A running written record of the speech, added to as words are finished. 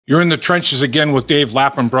You're in the trenches again with Dave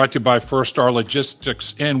Lapham, brought to you by First Star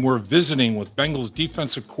Logistics, and we're visiting with Bengals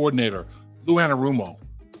defensive coordinator Lou Anarumo.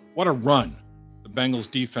 What a run the Bengals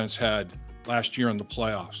defense had last year in the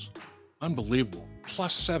playoffs. Unbelievable.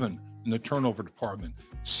 +7 in the turnover department.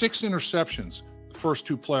 6 interceptions the first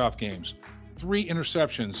 2 playoff games. 3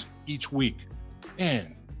 interceptions each week.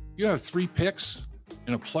 And you have 3 picks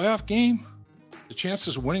in a playoff game? The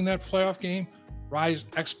chances of winning that playoff game rise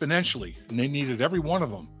exponentially, and they needed every one of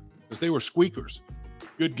them because they were squeakers.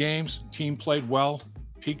 Good games, team played well,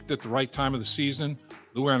 peaked at the right time of the season.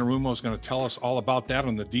 Lou Anarumo is going to tell us all about that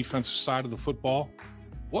on the defensive side of the football.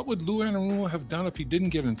 What would Lou Anarumo have done if he didn't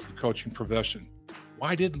get into the coaching profession?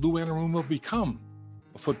 Why did Lou Anarumo become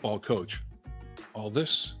a football coach? All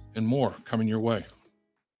this and more coming your way.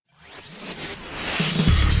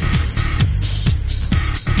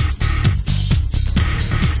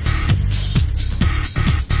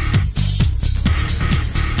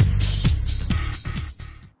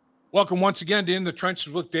 Welcome once again to In the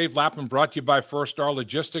Trenches with Dave Lapham, brought to you by First Star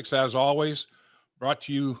Logistics, as always, brought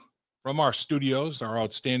to you from our studios, our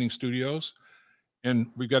outstanding studios. And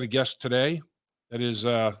we've got a guest today that has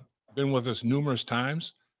been with us numerous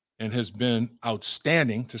times and has been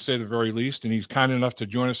outstanding, to say the very least, and he's kind enough to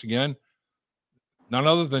join us again. None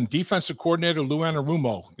other than defensive coordinator Lou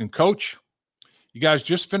Anarumo. And, Coach, you guys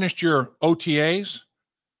just finished your OTAs,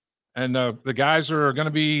 and the guys are going to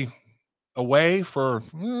be away for a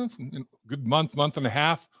good month and a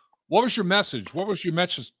half. What was your message? What was your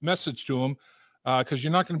message to them? Because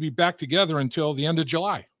you're not going to be back together until the end of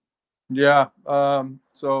July. Yeah.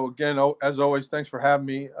 So again, as always, thanks for having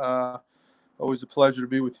me. Always a pleasure to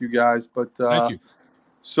be with you guys. But thank you.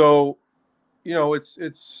 So,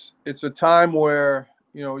 it's a time where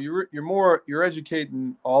you're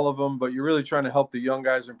educating all of them, but you're really trying to help the young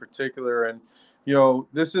guys in particular. And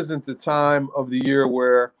this isn't the time of the year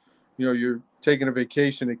where you're taking a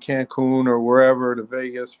vacation to Cancun or wherever, to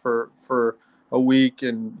Vegas for a week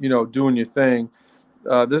and, doing your thing.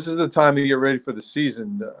 This is the time to get ready for the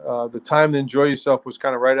season. The time to enjoy yourself was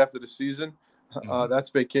kind of right after the season. That's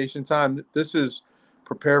vacation time. This is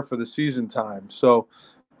prepare for the season time. So,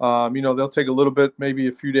 they'll take a little bit, maybe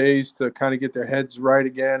a few days to kind of get their heads right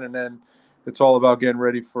again. And then it's all about getting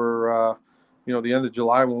ready for, the end of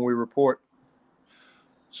July when we report.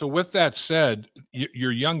 So with that said,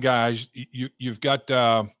 your young guys, you've got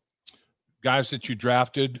guys that you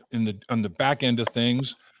drafted on the back end of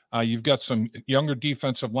things. You've got some younger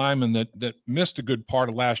defensive linemen that missed a good part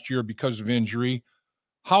of last year because of injury.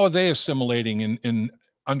 How are they assimilating in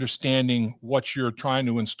understanding what you're trying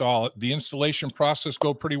to install? The installation process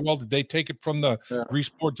go pretty well? Did they take it from the grease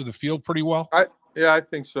board to the field pretty well? I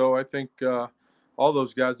think so. I think all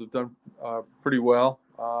those guys have done pretty well.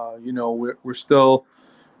 We're still –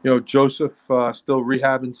 Joseph still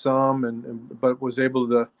rehabbing some, but was able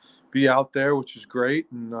to be out there, which is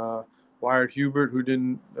great. And Wyatt Hubert, who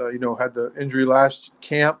didn't, had the injury last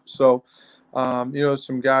camp. So,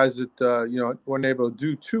 some guys that, weren't able to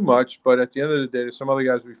do too much. But at the end of the day, there's some other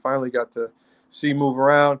guys we finally got to see move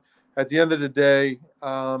around. At the end of the day,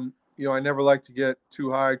 I never like to get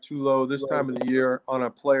too high, too low this time of the year on a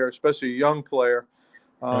player, especially a young player.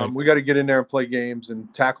 Right. We got to get in there and play games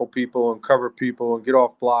and tackle people and cover people and get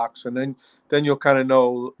off blocks. And then you'll kind of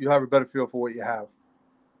know, you'll have a better feel for what you have.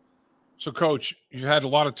 So, Coach, you've had a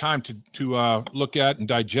lot of time to look at and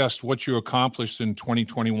digest what you accomplished in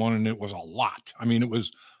 2021, and it was a lot. I mean, it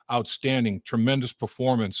was outstanding, tremendous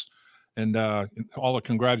performance, and all the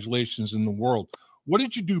congratulations in the world. What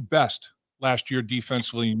did you do best last year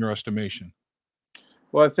defensively in your estimation?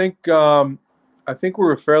 Well, I think we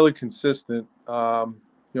were fairly consistent.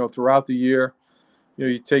 Throughout the year,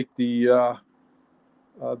 you take the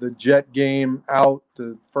Jet game out,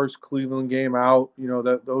 the first Cleveland game out,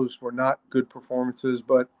 that those were not good performances,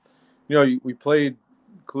 but, we played,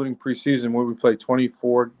 including preseason, where we played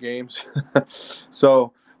 24 games.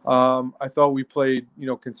 So I thought we played,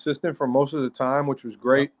 consistent for most of the time, which was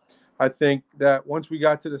great. I think that once we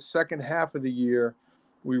got to the second half of the year,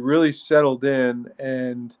 we really settled in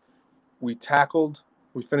and we tackled.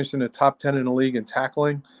 We finished in the top 10 in the league in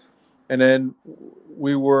tackling. And then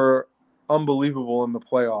we were unbelievable in the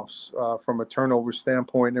playoffs from a turnover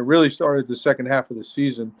standpoint. And it really started the second half of the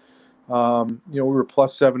season. We were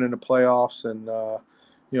 +7 in the playoffs. And,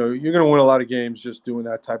 you're going to win a lot of games just doing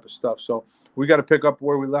that type of stuff. So we got to pick up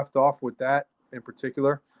where we left off with that in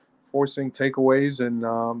particular, forcing takeaways. And,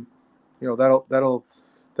 that'll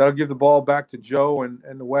give the ball back to Joe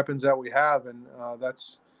and the weapons that we have. And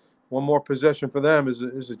that's – one more possession for them is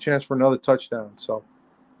a chance for another touchdown. So,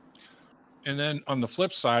 and then on the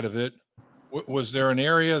flip side of it, was there an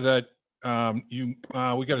area that we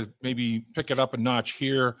got to maybe pick it up a notch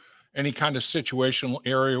here. Any kind of situational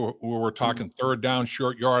area where we're talking third down,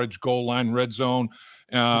 short yardage, goal line, red zone,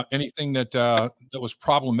 anything that was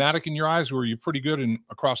problematic in your eyes, or were you pretty good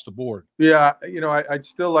across the board? Yeah, I'd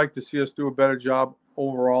still like to see us do a better job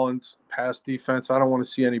overall in pass defense. I don't want to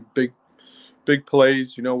see any big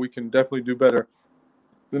plays. We can definitely do better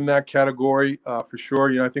in that category for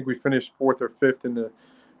sure. I think we finished 4th or 5th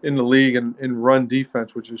in the league in run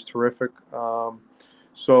defense, which is terrific.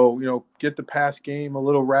 So, get the pass game a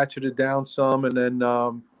little ratcheted down some, and then,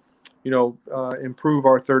 improve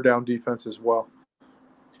our third down defense as well.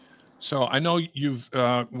 So I know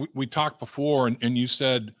we talked before, and you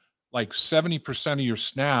said like 70% of your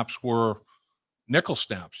snaps were nickel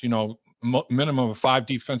snaps, minimum of 5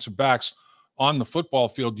 defensive backs on the football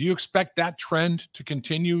field. Do you expect that trend to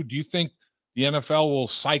continue? Do you think the NFL will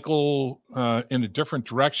cycle in a different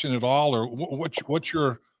direction at all, or what's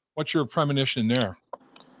your premonition there?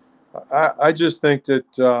 I just think that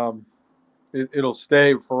it'll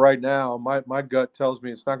stay for right now. My gut tells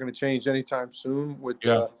me it's not going to change anytime soon.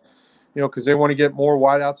 Because they want to get more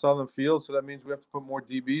wideouts on the field, so that means we have to put more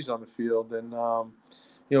DBs on the field, and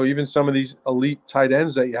even some of these elite tight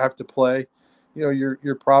ends that you have to play,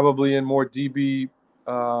 you're probably in more DB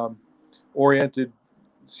oriented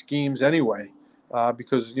schemes anyway,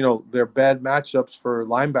 because they're bad matchups for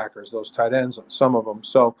linebackers, those tight ends, some of them.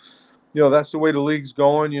 So. That's the way the league's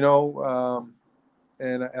going,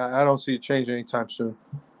 and I don't see it changing anytime soon.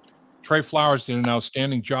 Trey Flowers did an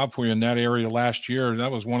outstanding job for you in that area last year.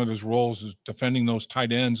 That was one of his roles, is defending those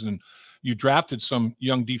tight ends. And you drafted some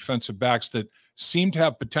young defensive backs that seemed to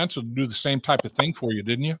have potential to do the same type of thing for you,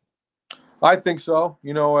 didn't you? I think so.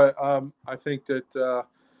 I think that,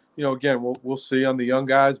 again, we'll see on the young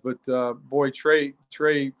guys. But, boy, Trey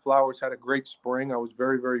Flowers had a great spring. I was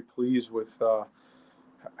very, very pleased with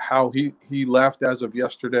how he left as of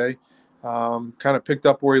yesterday. Kind of picked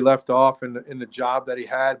up where he left off in the job that he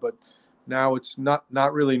had, but now it's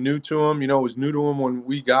not really new to him. It was new to him when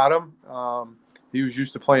we got him. He was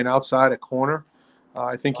used to playing outside at corner.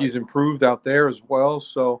 I think he's improved out there as well.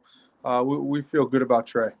 So we feel good about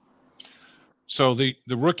Trey. So the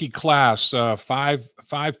rookie class, five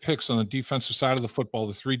picks on the defensive side of the football,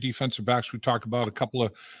 the 3 defensive backs we talked about, a couple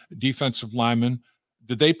of defensive linemen.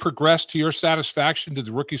 Did they progress to your satisfaction? Did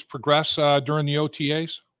the rookies progress during the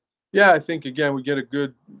OTAs? Yeah, I think, again, we get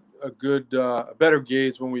a better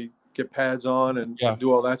gauge when we get pads on and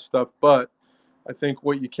do all that stuff. But I think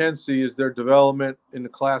what you can see is their development in the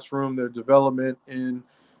classroom, their development in,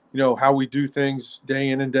 how we do things day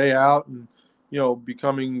in and day out, and,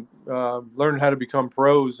 learning how to become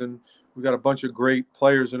pros. And we got a bunch of great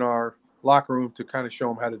players in our locker room to kind of show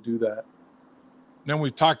them how to do that. Then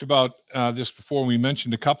we've talked about this before. We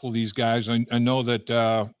mentioned a couple of these guys. I know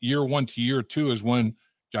that year 1 to year 2 is when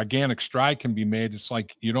gigantic stride can be made. It's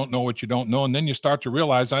like you don't know what you don't know, and then you start to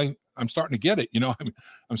realize I'm starting to get it.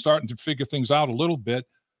 I'm starting to figure things out a little bit.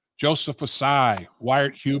 Joseph Asai,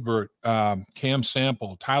 Wyatt Hubert, Cam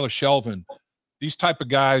Sample, Tyler Shelvin, these type of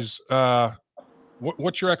guys.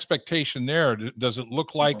 What's your expectation there? Does it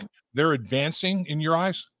look like they're advancing in your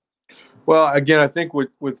eyes? Well, again, I think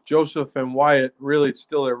with Joseph and Wyatt, really, it's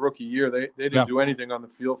still their rookie year. They didn't do anything on the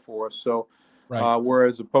field for us. So,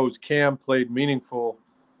 whereas opposed Cam played meaningful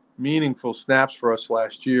snaps for us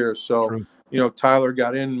last year. So, Tyler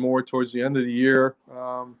got in more towards the end of the year.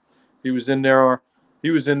 He was in there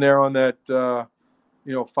on that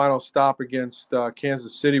final stop against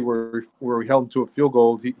Kansas City where we held him to a field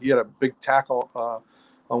goal. He had a big tackle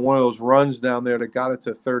on one of those runs down there that got it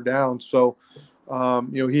to third down. So.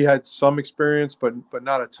 He had some experience, but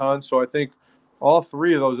not a ton. So I think all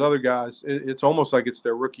 3 of those other guys, it's almost like it's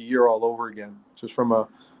their rookie year all over again, just from a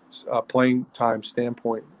playing time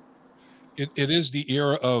standpoint. It is the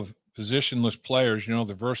era of positionless players.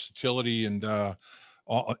 The versatility and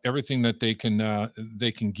everything that they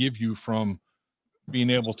can give you, from being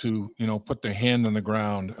able to put their hand on the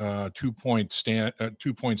ground, 2-point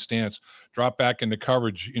stance, drop back into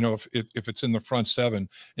coverage. If it's in the front 7,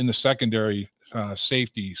 in the secondary,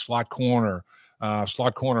 safety, slot corner,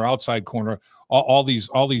 outside corner, all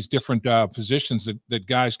these different positions that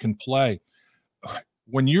guys can play.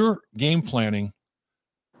 When you're game planning,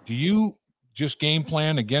 do you just game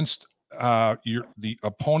plan against the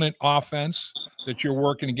opponent offense that you're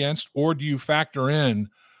working against, or do you factor in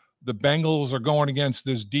the Bengals are going against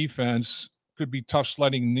this defense, could be tough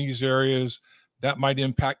sledding in these areas, that might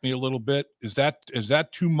impact me a little bit? Is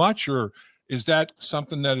that too much, or is that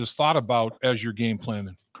something that is thought about as you're game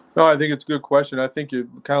planning? No, I think it's a good question. I think you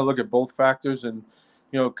kind of look at both factors and,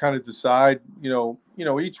 kind of decide,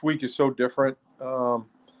 each week is so different.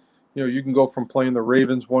 you can go from playing the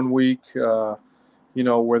Ravens one week, where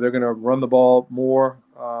they're going to run the ball more,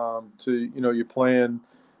 to, you're playing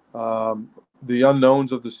the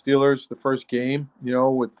unknowns of the Steelers, the first game,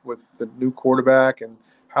 with the new quarterback and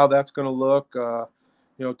how that's going to look, to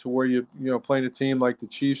where playing a team like the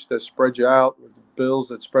Chiefs that spread you out, or the Bills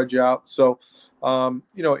that spread you out. So,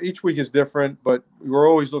 each week is different, but we're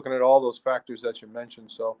always looking at all those factors that you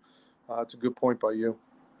mentioned. So, it's a good point by you.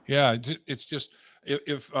 Yeah, it's just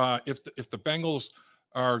if the Bengals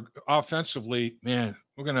are offensively, man,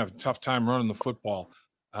 we're going to have a tough time running the football.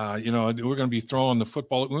 We're going to be throwing the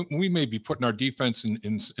football. We may be putting our defense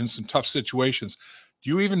in some tough situations. Do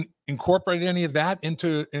you even incorporate any of that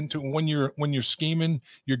into when you're scheming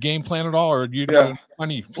your game plan at all, or do you got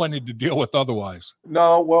plenty to deal with otherwise?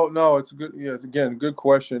 No, it's a good. Yeah, again, good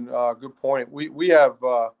question. Good point. We have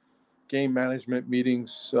game management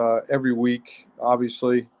meetings every week,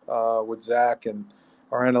 obviously, with Zach and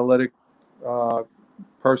our analytic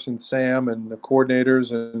person, Sam, and the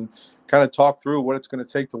coordinators, and kind of talk through what it's going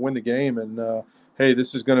to take to win the game. And, hey,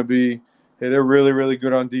 this is going to be – hey, they're really, really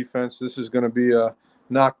good on defense. This is going to be a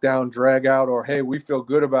knockdown, drag out, or, hey, we feel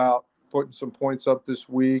good about putting some points up this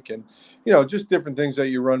week. And, just different things that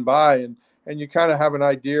you run by. And you kind of have an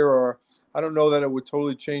idea, or I don't know that it would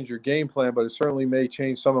totally change your game plan, but it certainly may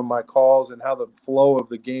change some of my calls and how the flow of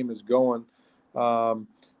the game is going, to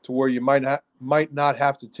where you might not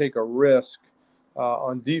have to take a risk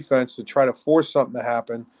on defense to try to force something to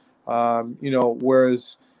happen.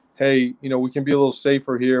 Whereas, hey, we can be a little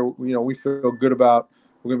safer here. We feel good about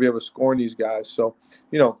we're going to be able to score on these guys. So,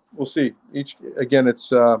 we'll see. It's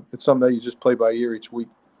something that you just play by ear each week.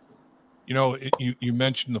 You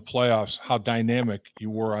mentioned the playoffs, how dynamic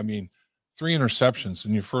you were. I mean, 3 interceptions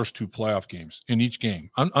in your first 2 playoff games in each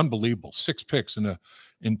game. Unbelievable. 6 picks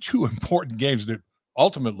in 2 important games that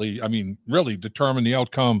ultimately, I mean, really determine the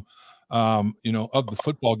outcome, of the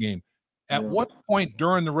football game. At what point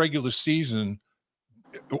during the regular season,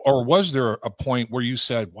 or was there a point where you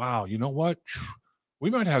said, wow, you know what? We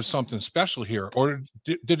might have something special here, or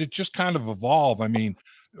did it just kind of evolve? I mean,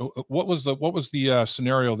 what was the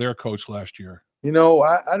scenario there, Coach, last year?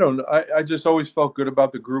 I don't know. I just always felt good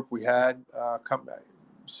about the group we had.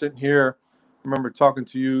 Sitting here, I remember talking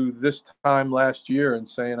to you this time last year and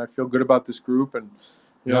saying I feel good about this group, and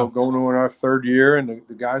going to our 3rd year and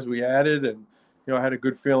the guys we added, and I had a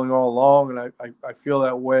good feeling all along, and I feel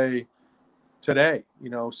that way today.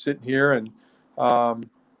 Sitting here and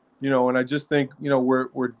and I just think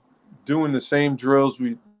we're doing the same drills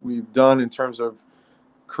we've done in terms of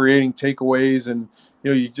creating takeaways, and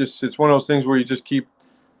it's one of those things where you just keep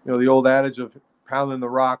the old adage of pounding a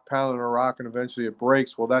rock, and eventually it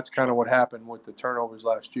breaks. Well, that's kind of what happened with the turnovers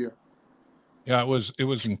last year. Yeah, it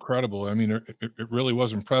was incredible. I mean, it really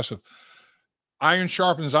was impressive. Iron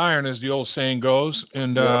sharpens iron, as the old saying goes,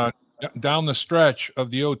 and down the stretch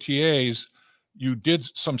of the OTAs, you did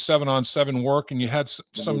some 7-on-7 work, and you had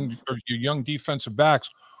some of your young defensive backs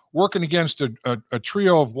working against a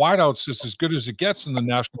trio of wideouts that's as good as it gets in the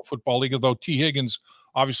National Football League, although T. Higgins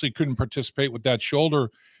obviously couldn't participate with that shoulder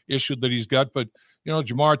issue that he's got. But,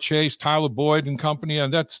 Jamar Chase, Tyler Boyd and company,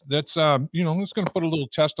 and that's it's going to put a little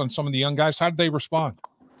test on some of the young guys. How did they respond?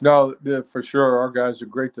 No, for sure. Our guys are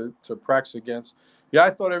great to practice against. Yeah,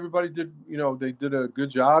 I thought everybody did, they did a good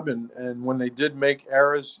job. And when they did make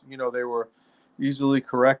errors, they were easily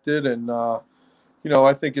corrected. And,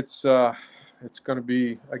 I think it's going to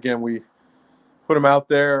be, again, we put them out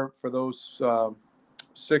there for those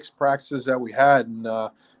 6 practices that we had,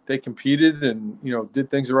 and they competed and, did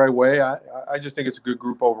things the right way. I just think it's a good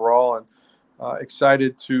group overall, and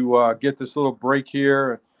excited to get this little break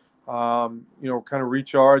here, kind of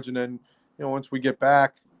recharge. And then, once we get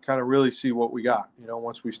back, kind of really see what we got,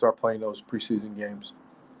 once we start playing those preseason games.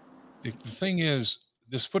 The thing is,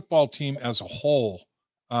 this football team as a whole,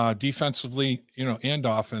 defensively, and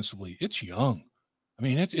offensively, it's young. I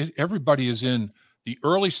mean, everybody is in the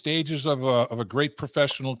early stages of a great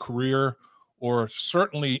professional career, or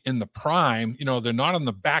certainly in the prime. They're not on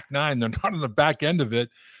the back 9. They're not on the back end of it.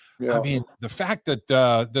 Yeah. I mean, the fact that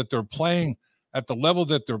they're playing at the level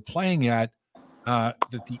that they're playing at, that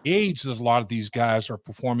the age that a lot of these guys are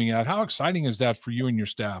performing at, how exciting is that for you and your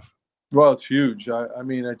staff? Well, it's huge. I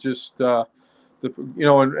mean, it just,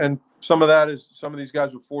 and some of that is some of these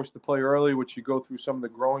guys were forced to play early, which you go through some of the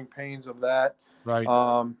growing pains of that. Right.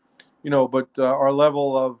 But our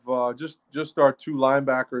level of just our 2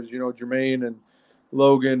 linebackers, Jermaine and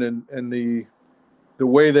Logan, and the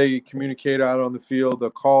way they communicate out on the field, the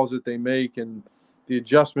calls that they make, and the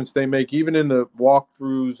adjustments they make, even in the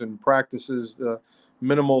walkthroughs and practices, the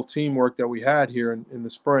minimal teamwork that we had here in the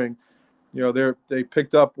spring. they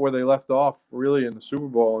picked up where they left off really in the Super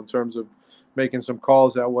Bowl in terms of making some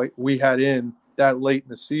calls that we had in that late in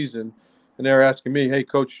the season. And they're asking me, hey,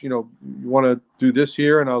 coach, you want to do this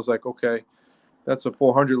here? And I was like, okay, that's a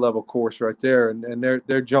 400 level course right there. And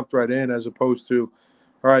they're jumped right in, as opposed to,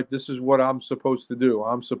 all right, this is what I'm supposed to do.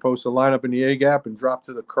 I'm supposed to line up in the A gap and drop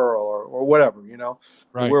to the curl or whatever,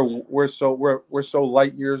 Right. We're so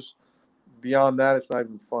light years beyond that. It's not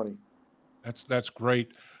even funny. That's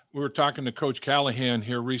great. We were talking to Coach Callahan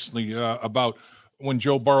here recently about when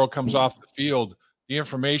Joe Burrow comes off the field, the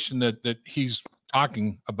information that he's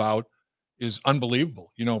talking about is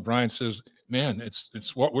unbelievable. Brian says, man,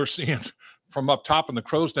 it's what we're seeing from up top in the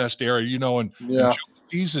crow's nest area, and Joe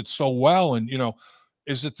sees it so well. And,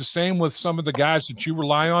 is it the same with some of the guys that you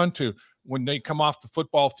rely on to when they come off the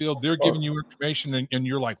football field, they're giving you information and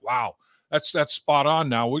you're like, wow, that's spot on.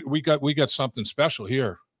 Now we got something special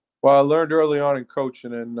here. Well, I learned early on in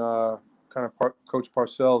coaching, and Coach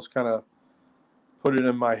Parcells kind of put it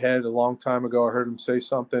in my head a long time ago. I heard him say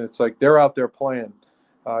something. It's like they're out there playing.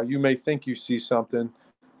 You may think you see something,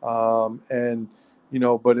 but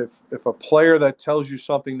if a player that tells you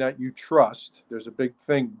something that you trust, there's a big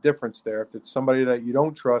difference there. If it's somebody that you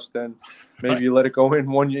don't trust, then maybe you let it go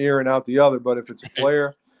in one ear and out the other. But if it's a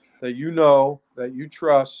player that that you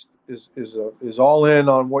trust is all in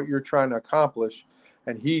on what you're trying to accomplish,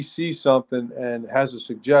 and he sees something and has a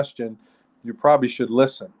suggestion, you probably should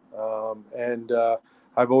listen.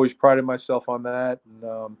 I've always prided myself on that.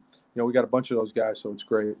 And, we got a bunch of those guys, so it's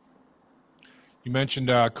great. You mentioned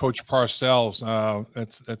Coach Parcells.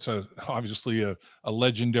 That's obviously a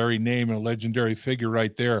legendary name and a legendary figure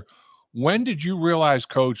right there. When did you realize,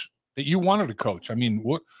 Coach, that you wanted to coach? I mean,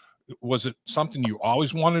 what was it? Something you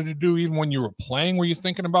always wanted to do, even when you were playing? Were you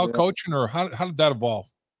thinking about coaching, or how did that evolve?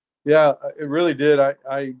 Yeah, it really did.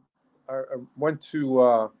 I went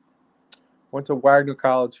to Wagner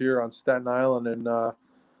College here on Staten Island, and I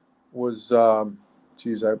was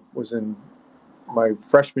in my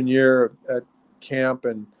freshman year at camp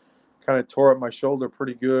and kind of tore up my shoulder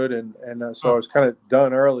pretty good, and so I was kind of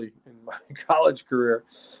done early in my college career.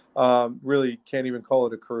 Really can't even call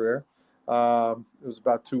it a career. It was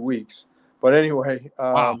about 2 weeks, but anyway.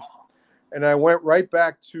 Wow. And I went right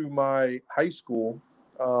back to my high school.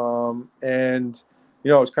 And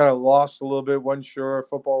I was kind of lost a little bit, wasn't sure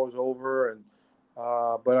football was over, and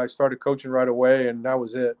but I started coaching right away, and that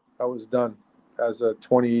was it. I was done as a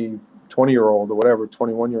 20-year-old or whatever,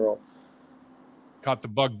 21-year-old. Caught the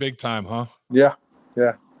bug big time, huh? Yeah.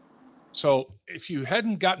 So if you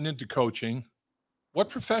hadn't gotten into coaching, what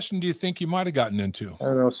profession do you think you might have gotten into? I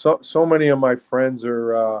don't know. So many of my friends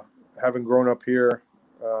are having grown up here,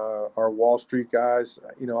 are Wall Street guys.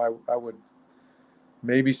 I would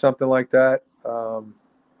maybe something like that.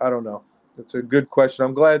 I don't know. That's a good question.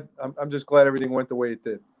 I'm just glad everything went the way it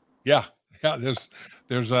did. Yeah.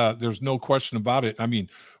 There's no question about it. I mean,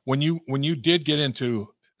 when you did get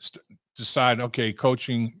into decide, okay,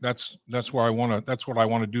 coaching, that's where I want to, that's what I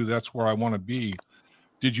want to do. That's where I want to be.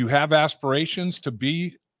 Did you have aspirations to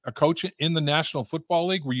be a coach in the National Football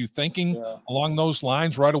League? Were you thinking along those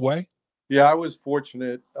lines right away? Yeah, I was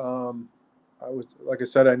fortunate. I was, like I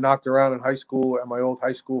said, I knocked around in high school at my old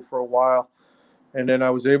high school for a while. And then I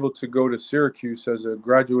was able to go to Syracuse as a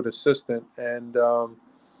graduate assistant. And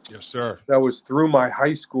yes, sir. That was through my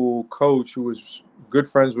high school coach, who was good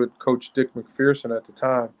friends with Coach Dick McPherson at the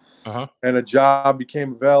time. Uh-huh. And a job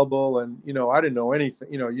became available. And, I didn't know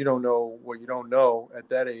anything. You don't know what you don't know at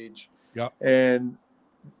that age. Yeah. And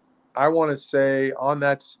I want to say on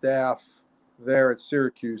that staff there at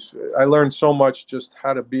Syracuse, I learned so much just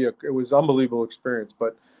how to be it was an unbelievable experience.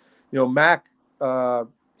 But, Mac,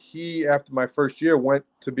 he, after my first year, went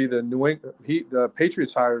to be the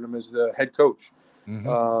Patriots hired him as the head coach.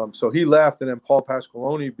 Mm-hmm. So he left, and then Paul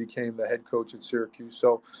Pasqualoni became the head coach at Syracuse.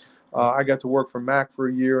 So I got to work for Mac for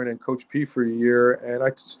a year and then Coach P for a year. And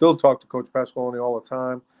I still talk to Coach Pasqualoni all the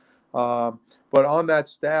time. But on that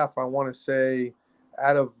staff, I want to say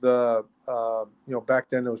out of the, back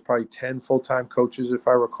then there was probably 10 full-time coaches, if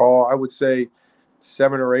I recall. I would say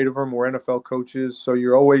 7 or 8 of them were NFL coaches. So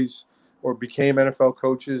you're always or became NFL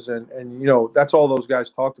coaches. And that's all those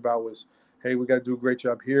guys talked about was, hey, we got to do a great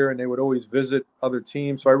job here. And they would always visit other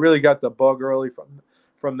teams. So I really got the bug early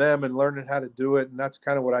from them and learning how to do it. And that's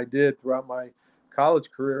kind of what I did throughout my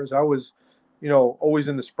college careers. I was, always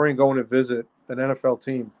in the spring going to visit an NFL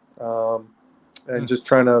team and just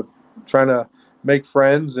trying to make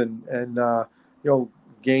friends and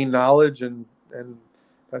gain knowledge. And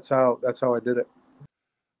that's how I did it.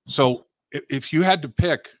 So if you had to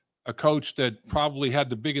pick a coach that probably had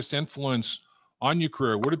the biggest influence on your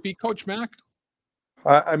career, would it be Coach Mack?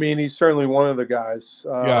 I mean, he's certainly one of the guys.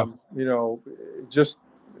 Yeah. You know, just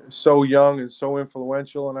so young and so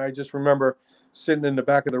influential. And I just remember sitting in the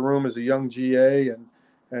back of the room as a young GA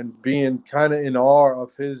and being kind of in awe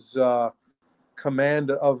of his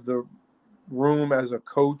command of the room as a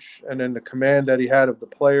coach, and then the command that he had of the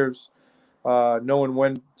players, knowing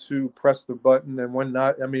when to press the button and when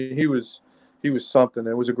not. I mean, he was something.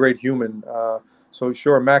 It was a great human. So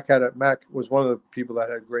sure, Mac was one of the people that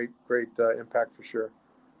had great impact for sure.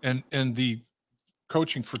 And the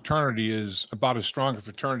coaching fraternity is about as strong a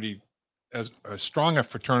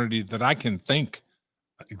fraternity that I can think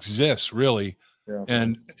exists, really. Yeah.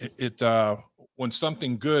 And it when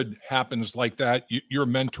something good happens like that, you're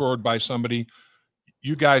mentored by somebody.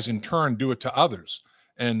 You guys in turn do it to others.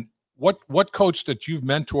 And what coach that you've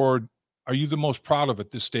mentored are you the most proud of at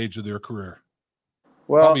this stage of their career?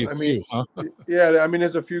 Well, Probably a few, huh? Yeah, I mean,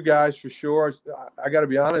 there's a few guys for sure. I got to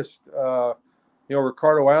be honest. You know,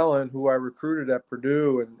 Ricardo Allen, who I recruited at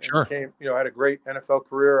Purdue and Sure. came, you know, had a great NFL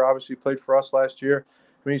career. Obviously, played for us last year.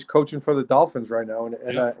 I mean, he's coaching for the Dolphins right now,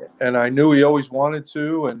 and I knew he always wanted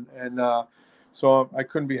to, and so I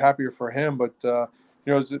couldn't be happier for him. But you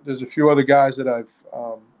know, there's a few other guys that I've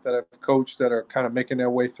coached that are kind of making their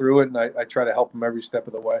way through it, and I try to help them every step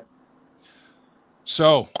of the way.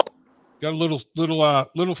 So, got a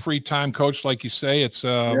little free time, Coach, like you say. It's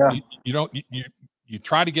you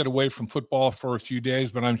try to get away from football for a few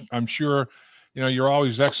days, but I'm sure, you know, you're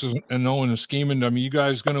always X's and O's and scheming. I mean, you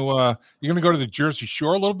guys you're gonna go to the Jersey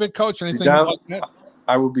Shore a little bit, Coach? Anything like that?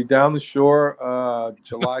 I will be down the shore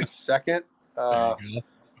July 2nd.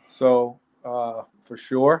 So for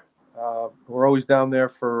sure, we're always down there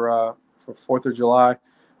for 4th of July.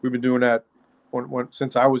 We've been doing that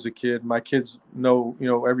since I was a kid. My kids know, you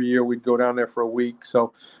know, every year we'd go down there for a week.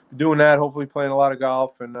 So doing that, hopefully playing a lot of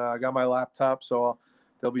golf, and I got my laptop, so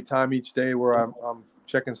there'll be time each day where I'm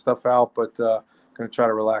checking stuff out, but going to try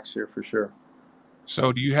to relax here for sure.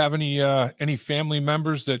 So do you have any family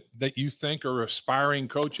members that you think are aspiring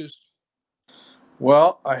coaches?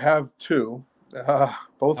 Well, I have two.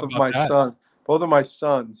 Both of my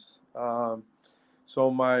sons.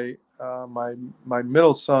 So my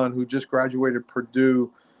middle son, who just graduated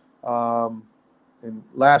Purdue in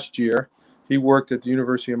last year, he worked at the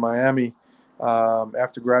University of Miami.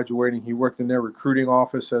 After graduating, he worked in their recruiting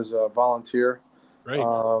office as a volunteer. Great.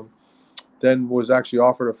 Then was actually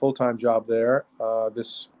offered a full-time job there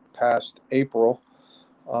this past April.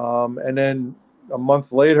 And then a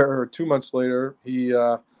month later, or 2 months later,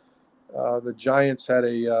 the Giants had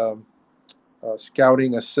a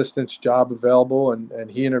scouting assistant's job available,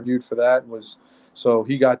 and he interviewed for that, so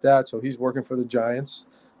he got that. So he's working for the Giants,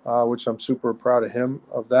 which I'm super proud of him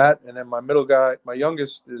of that. And then my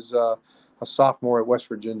youngest is a sophomore at West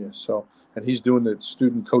Virginia. So, and he's doing the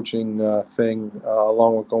student coaching thing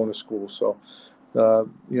along with going to school. So,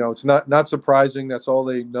 you know, it's not surprising. That's all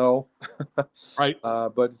they know, right?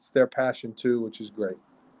 But it's their passion too, which is great.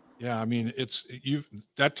 Yeah, I mean,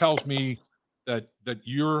 that tells me that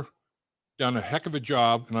you're done a heck of a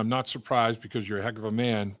job, and I'm not surprised because you're a heck of a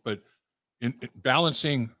man. But in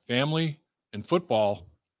balancing family and football,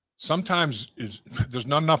 sometimes there's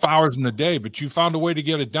not enough hours in the day. But you found a way to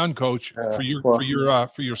get it done, Coach, for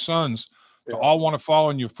your sons to all want to follow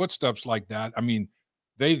in your footsteps like that. I mean,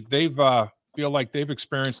 they've feel like they've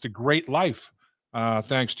experienced a great life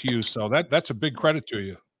thanks to you. So that's a big credit to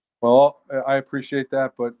you. Well, I appreciate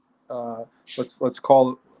that, but let's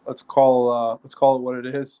call it what it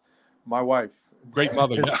is. My wife, great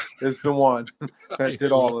mother, is the one that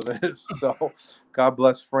did all of this. So God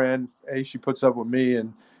bless Fran. A, she puts up with me,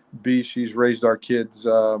 and B, she's raised our kids.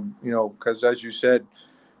 You know, because as you said,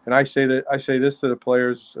 and I say this to the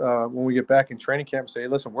players when we get back in training camp, say,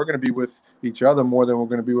 listen, we're going to be with each other more than we're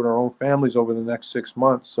going to be with our own families over the next 6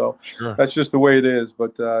 months. So sure. That's just the way it is.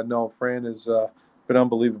 But no, Fran has been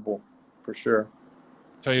unbelievable for sure.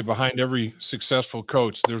 I'll tell you, behind every successful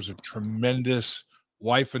coach, there's a tremendous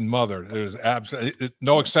wife and mother. There's absolutely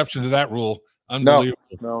no exception to that rule. Unbelievable.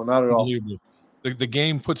 No, not at all. The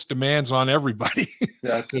game puts demands on everybody.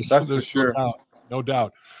 Yes, that's for sure. No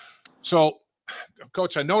doubt. So,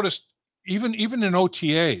 Coach, I noticed even in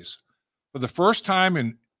OTAs, for the first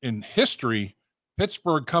time in history,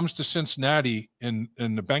 Pittsburgh comes to Cincinnati, and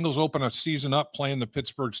the Bengals open a season up playing the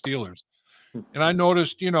Pittsburgh Steelers. And I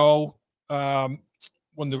noticed, you know,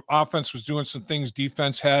 when the offense was doing some things,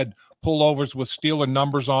 defense had pullovers with Steeler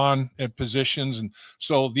numbers on at positions. And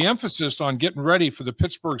so the emphasis on getting ready for the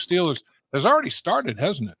Pittsburgh Steelers has already started,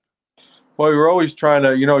 hasn't it? Well, you're always trying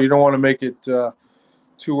to, you know, you don't want to make it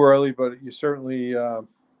too early, but you certainly, you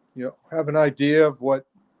know, have an idea of what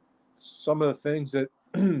some of the things that,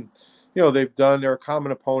 you they've done. They're a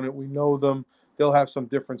common opponent. We know them. They'll have some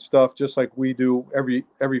different stuff, just like we do.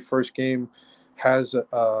 Every first game has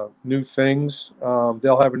new things.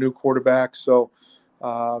 They'll have a new quarterback, so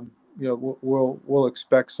we'll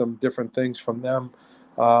expect some different things from them.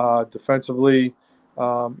 Defensively,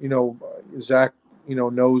 Zach,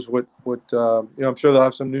 knows what I'm sure they'll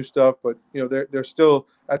have some new stuff, but they're still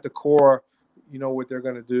at the core, what they're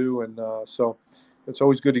going to do, and so it's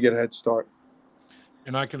always good to get a head start.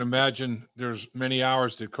 And I can imagine there's many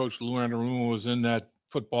hours that Coach Lou Anarumo was in that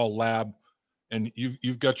football lab, and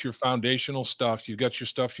you've got your foundational stuff. You've got your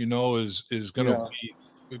stuff is going to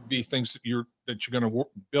be things that you're going to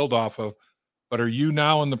build off of. But are you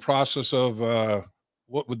now in the process of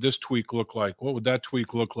what would this tweak look like? What would that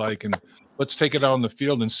tweak look like? And let's take it out on the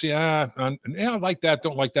field and see. I like that.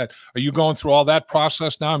 Don't like that. Are you going through all that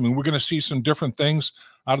process now? I mean, we're going to see some different things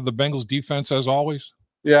out of the Bengals defense as always.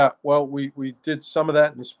 Yeah, well, we did some of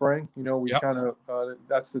that in the spring. We kind of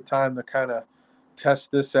that's the time to kind of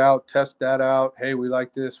test this out, test that out. Hey, we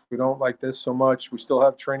like this. We don't like this so much. We still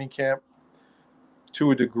have training camp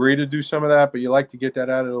to a degree to do some of that, but you like to get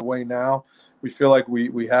that out of the way now. We feel like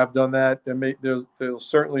we have done that. There'll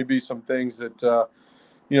certainly be some things that that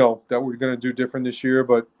we're going to do different this year.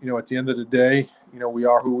 But at the end of the day, we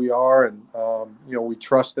are who we are, and we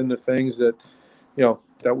trust in the things that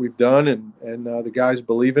that we've done, and the guys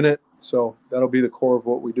believe in it. So that'll be the core of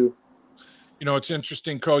what we do. It's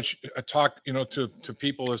interesting, Coach. I talk, to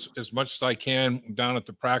people as much as I can down at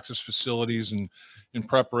the practice facilities and in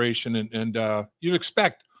preparation, and you'd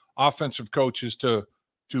expect offensive coaches to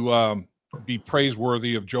be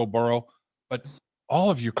praiseworthy of Joe Burrow, but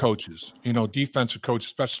all of your coaches, defensive coach,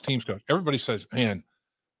 special teams coach, everybody says, man,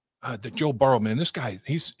 the Joe Burrow, man, this guy,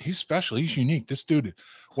 he's special, he's unique. This dude,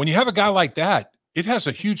 when you have a guy like that, it has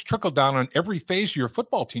a huge trickle down on every phase of your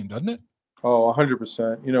football team, doesn't it? Oh,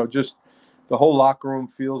 100%. Just the whole locker room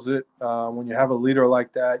feels it. When you have a leader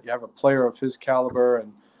like that, you have a player of his caliber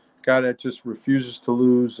and a guy that just refuses to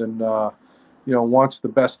lose and, wants the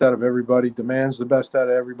best out of everybody, demands the best out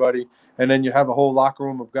of everybody. And then you have a whole locker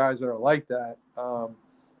room of guys that are like that.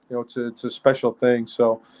 It's a special thing.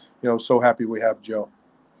 So, so happy we have Joe.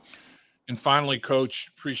 And finally,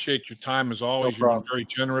 Coach, appreciate your time as always. No problem. You've been very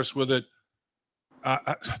generous with it.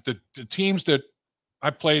 The teams that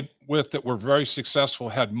I played with that were very successful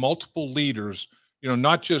had multiple leaders,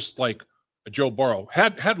 not just like a Joe Burrow,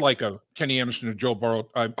 had like a Kenny Anderson, a Joe Burrow,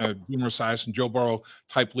 a Boomer Esiason, Joe Burrow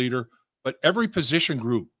type leader, but every position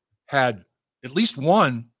group had at least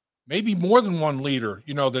one, maybe more than one leader,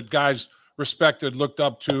 that guys respected, looked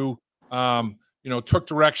up to, took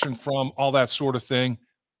direction from, all that sort of thing.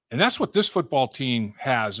 And that's what this football team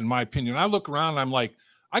has, in my opinion. I look around and I'm like,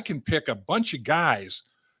 I can pick a bunch of guys,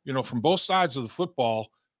 from both sides of the football,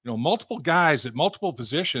 multiple guys at multiple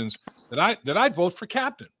positions that I'd vote for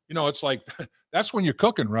captain. It's like, that's when you're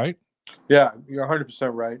cooking, right? Yeah, you're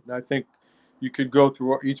 100% right. And I think you could go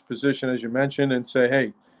through each position, as you mentioned, and say,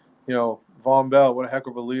 hey, Von Bell, what a heck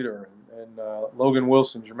of a leader. And Logan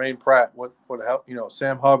Wilson, Jermaine Pratt, what a hell,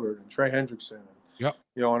 Sam Hubbard and Trey Hendrickson. And, yep.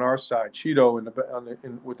 On our side, Cheeto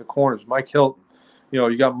with the corners, Mike Hilton.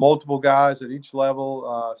 You got multiple guys at each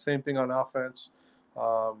level. Same thing on offense.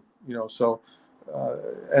 And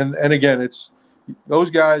again, it's those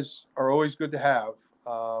guys are always good to have,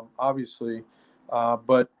 obviously.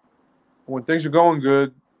 But when things are going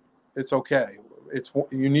good, it's okay.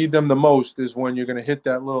 You need them the most is when you're going to hit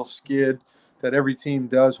that little skid that every team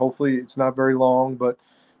does. Hopefully, it's not very long, but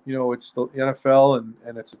it's the NFL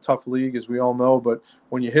and it's a tough league, as we all know. But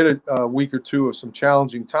when you hit a week or two of some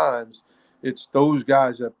challenging times, it's those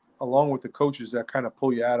guys that, along with the coaches, that kind of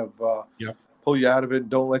pull you out of it and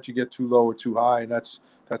don't let you get too low or too high. And that's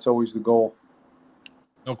always the goal.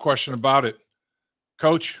 No question about it,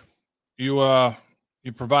 Coach. You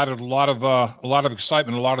provided a lot of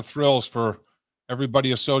excitement, a lot of thrills for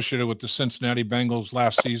everybody associated with the Cincinnati Bengals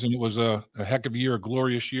last season. It was a heck of a year, a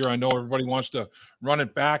glorious year. I know everybody wants to run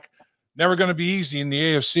it back. Never going to be easy in the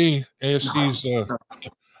AFC. AFC's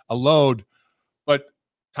a load, but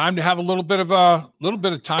time to have a little bit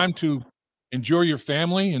of time to enjoy your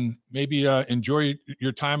family and maybe enjoy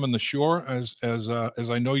your time on the shore as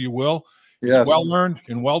I know you will. Yes. It's well earned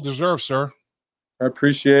and well deserved, sir. I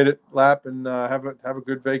appreciate it, Lap, and have a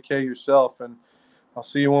good vacay yourself. And I'll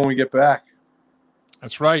see you when we get back.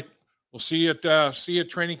 That's right. We'll see you at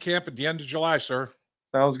training camp at the end of July, sir.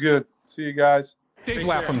 Sounds good. See you guys. Dave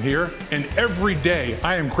Lapham here, and every day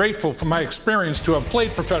I am grateful for my experience to have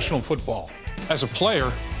played professional football. As a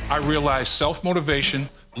player, I realized self-motivation,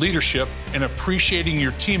 leadership, and appreciating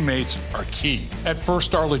your teammates are key. At First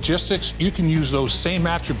Star Logistics, you can use those same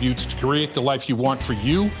attributes to create the life you want for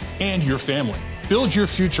you and your family. Build your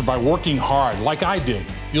future by working hard like I did.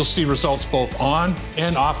 You'll see results both on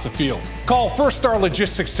and off the field. Call First Star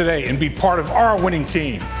Logistics today and be part of our winning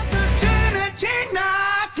team. Opportunity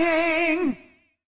knocking.